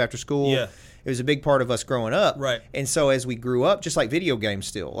cartoons after school. Yeah. It was a big part of us growing up. Right. And so as we grew up, just like video games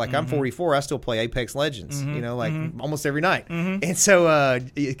still, like I'm 44, I still play Apex Legends, almost every night. And so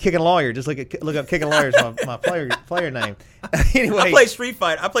Kicking Lawyer, just look up Kicking Lawyer is my player name. Anyway. I play Street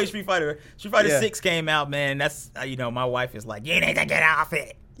Fighter. Street Fighter 6 came out, man. That's, my wife is like, you need to get off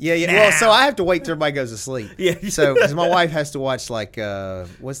it. Yeah. Now. Well, so I have to wait till everybody goes to sleep. Yeah. So because my wife has to watch like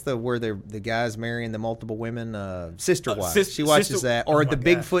what's where the guys marrying the multiple women, Sister Wives. She watches that, or the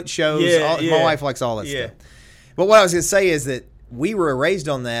Bigfoot shows. My wife likes all that stuff. But what I was going to say is that we were raised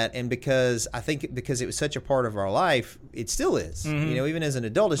on that, and because it was such a part of our life, it still is. Even as an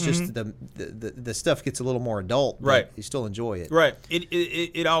adult, it's just the stuff gets a little more adult. Right. You still enjoy it. Right.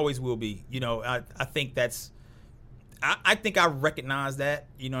 It always will be. I think that's. I think I recognize that,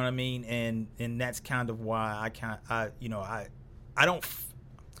 you know what I mean, and that's kind of why I don't,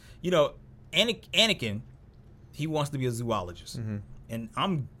 Anakin, he wants to be a zoologist, and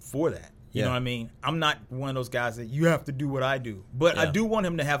I'm for that. You know what I mean? I'm not one of those guys that you have to do what I do, but I do want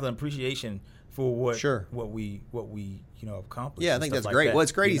him to have an appreciation for what we accomplished. Yeah, I think that's great. Well,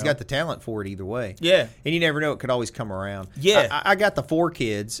 it's great he's got the talent for it either way. Yeah. And you never know, it could always come around. Yeah. I got the 4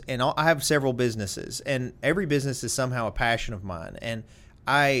 kids, and I have several businesses, and every business is somehow a passion of mine. And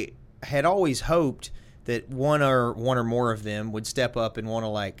I had always hoped that one or more of them would step up and want to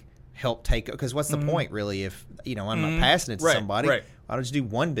like help take, because what's the point really if I'm not passing it to somebody? Right. Why don't you do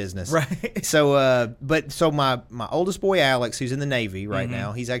one business? Right. So, so my oldest boy Alex, who's in the Navy right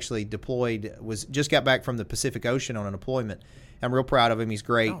now, he's actually deployed. Just got back from the Pacific Ocean on a deployment. I'm real proud of him. He's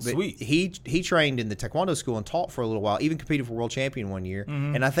great. Oh, but sweet. He trained in the Taekwondo school and taught for a little while. Even competed for world champion one year.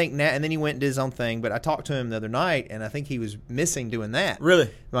 And I think now, and then he went and did his own thing. But I talked to him the other night, and I think he was missing doing that. Really?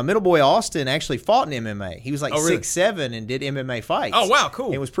 My middle boy Austin actually fought in MMA. He was like really? 6'7" and did MMA fights. Oh wow,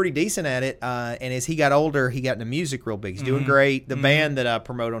 cool. And was pretty decent at it. And as he got older, he got into music real big. He's doing great. The band that I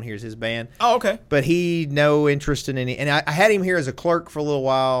promote on here is his band. Oh, okay. But he no interest in any. And I had him here as a clerk for a little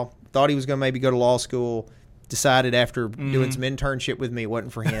while. Thought he was going to maybe go to law school. Decided after doing some internship with me, it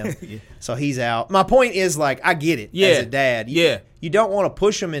wasn't for him. So he's out. My point is, like, I get it as a dad. You don't want to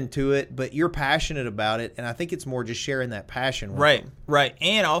push them into it, but you're passionate about it, and I think it's more just sharing that passion with them. Right.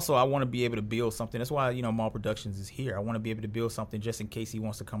 And also, I want to be able to build something. That's why, Mall Productions is here. I want to be able to build something just in case he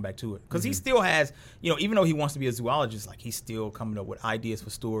wants to come back to it. Because he still has, even though he wants to be a zoologist, like, he's still coming up with ideas for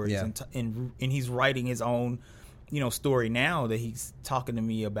stories. Yeah. And he's writing his own story now that he's talking to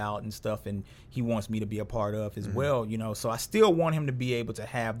me about and stuff, and he wants me to be a part of as well, So I still want him to be able to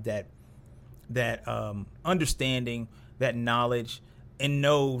have that understanding, that knowledge, and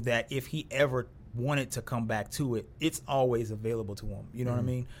know that if he ever wanted to come back to it, it's always available to him. You know what I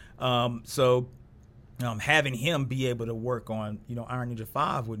mean? So having him be able to work on, Iron Ninja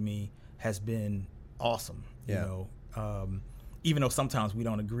 5 with me has been awesome. Even though sometimes we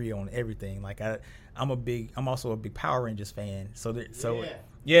don't agree on everything. Like I'm also a big Power Rangers fan.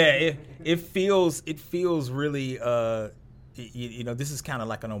 It feels really this is kind of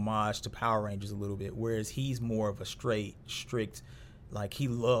like an homage to Power Rangers a little bit, whereas he's more of a strict, like he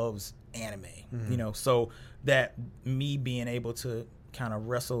loves anime. So that me being able to kind of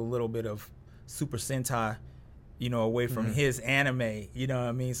wrestle a little bit of Super Sentai away from his anime, what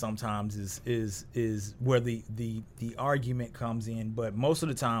I mean, sometimes is where the argument comes in. But most of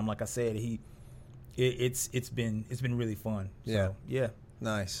the time, like I said, it's been really fun. So, yeah.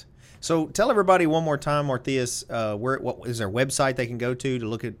 Nice. So tell everybody one more time, Martheus, what is there a website they can go to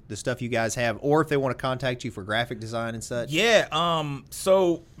look at the stuff you guys have, or if they want to contact you for graphic design and such? Yeah.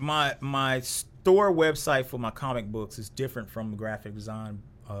 So my store website for my comic books is different from the graphic design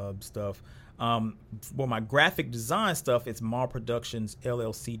stuff. For my graphic design stuff, it's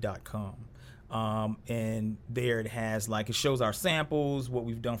marproductionsllc.com. And there it has, it shows our samples, what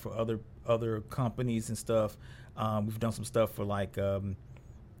we've done for other companies and stuff. We've done some stuff for like I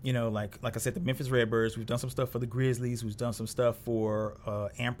said, the Memphis Redbirds. We've done some stuff for the Grizzlies. We've done some stuff for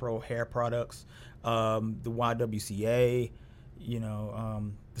Ampro hair products, the YWCA,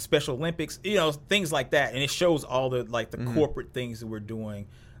 the Special Olympics, things like that. And it shows all the corporate things that we're doing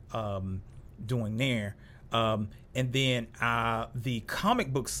there. And then the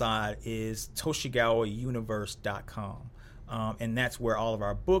comic book side is toshigawauniverse.com. And that's where all of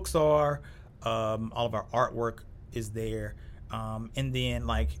our books are. All of our artwork is there. And then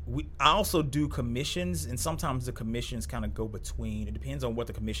like I also do commissions, and sometimes the commissions kind of go between. It depends on what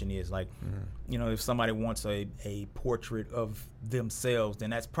the commission is. Like, you know, if somebody wants a portrait of themselves, then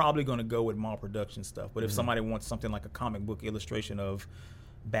that's probably going to go with my production stuff. But if somebody wants something like a comic book illustration of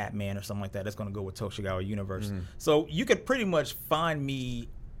Batman or something like that, that's going to go with Toshigawa Universe. So you could pretty much find me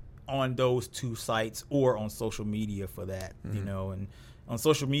on those two sites or on social media for that, you know. And on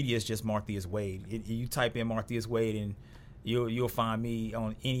social media, it's just Martheus Wade. You type in Martheus Wade and you'll find me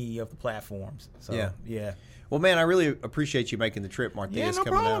on any of the platforms. So yeah. Well, man, I really appreciate you making the trip, Martheus. Yeah, no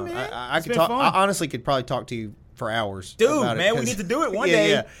coming problem, down. man. I It's could been talk. fun. I honestly could probably talk to you for hours, Dude, about man, it, we need to do it one day.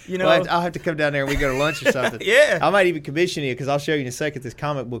 Yeah. You know, Well, I'll have to come down there and we go to lunch or something. Yeah. I might even commission you because I'll show you in a second. This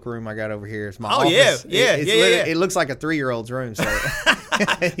comic book room I got over here. It's my Oh, office. yeah. It looks like a 3-year-old's room. So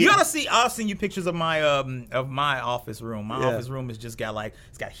you gotta see. I'll send you pictures of my office room. My office room has just got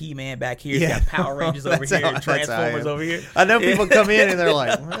it's got He-Man back here. It's got Power Rangers over here. Transformers over here. I know people come in and they're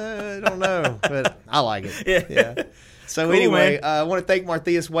like, I don't know, but I like it. Yeah. So Cool, anyway, man. I want to thank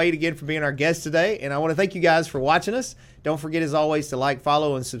Martheus Wade again for being our guest today, and I want to thank you guys for watching us. Don't forget, as always, to like,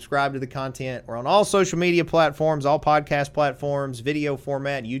 follow, and subscribe to the content. We're on all social media platforms, all podcast platforms, video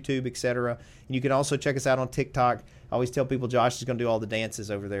format, YouTube, etc. And you can also check us out on TikTok. I always tell people Josh is going to do all the dances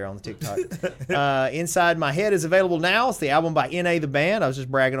over there on the TikTok. Inside My Head is available now. It's the album by N.A. the Band. I was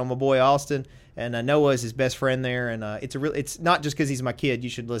just bragging on my boy Austin. And Noah is his best friend there, and it's not just because he's my kid. You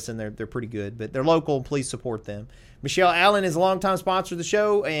should listen; they're pretty good, but they're local. Please support them. Michelle Allen is a longtime sponsor of the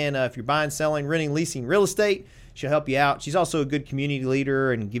show, and if you're buying, selling, renting, leasing real estate, she'll help you out. She's also a good community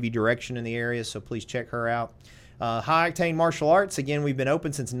leader and give you direction in the area, so please check her out. High Octane Martial Arts, again, we've been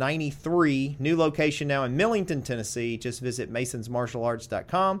open since '93. New location now in Millington, Tennessee. Just visit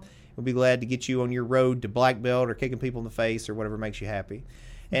masonsmartialarts.com. We'll be glad to get you on your road to black belt or kicking people in the face or whatever makes you happy.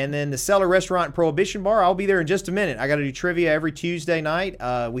 And then the Cellar Restaurant and Prohibition Bar, I'll be there in just a minute. I got to do trivia every Tuesday night.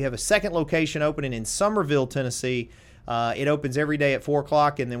 We have a second location opening in Summerville, Tennessee. It opens every day at 4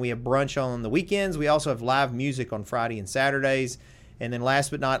 o'clock, and then we have brunch on the weekends. We also have live music on Friday and Saturdays. And then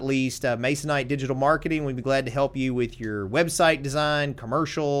last but not least, Masonite Digital Marketing. We'd be glad to help you with your website design,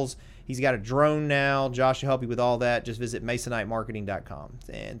 commercials. He's got a drone now. Josh will help you with all that. Just visit masonitemarketing.com.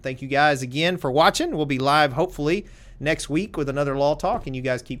 And thank you guys again for watching. We'll be live, hopefully, next week with another Law Talk, and you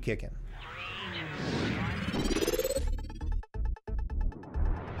guys keep kicking.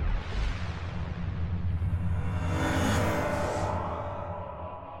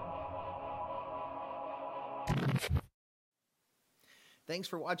 Thanks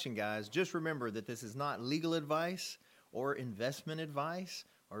for watching, guys. Just remember that this is not legal advice or investment advice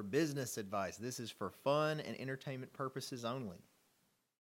or business advice. This is for fun and entertainment purposes only.